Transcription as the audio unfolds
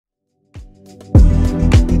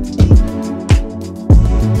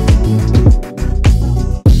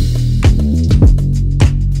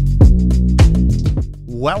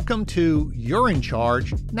Welcome to You're in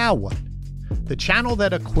Charge, Now What? The channel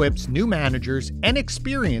that equips new managers and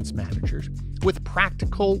experienced managers with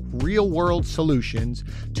practical, real-world solutions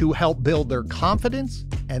to help build their confidence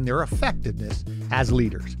and their effectiveness as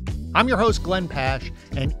leaders. I'm your host, Glenn Pasch,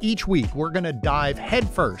 and each week we're going to dive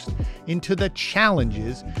headfirst into the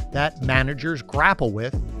challenges that managers grapple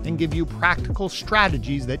with and give you practical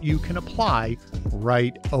strategies that you can apply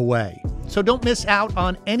right away. So don't miss out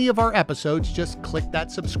on any of our episodes. Just click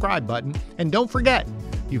that subscribe button. And don't forget,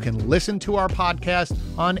 you can listen to our podcast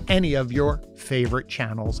on any of your favorite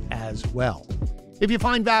channels as well. If you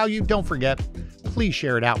find value, don't forget, please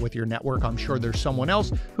share it out with your network. I'm sure there's someone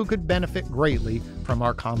else who could benefit greatly from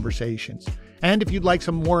our conversations. And if you'd like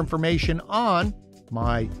some more information on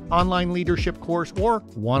my online leadership course or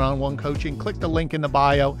one-on-one coaching, click the link in the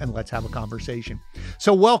bio and let's have a conversation.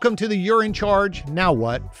 So welcome to the You're in Charge, Now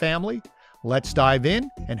What family. Let's dive in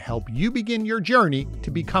and help you begin your journey to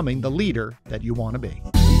becoming the leader that you want to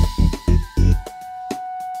be.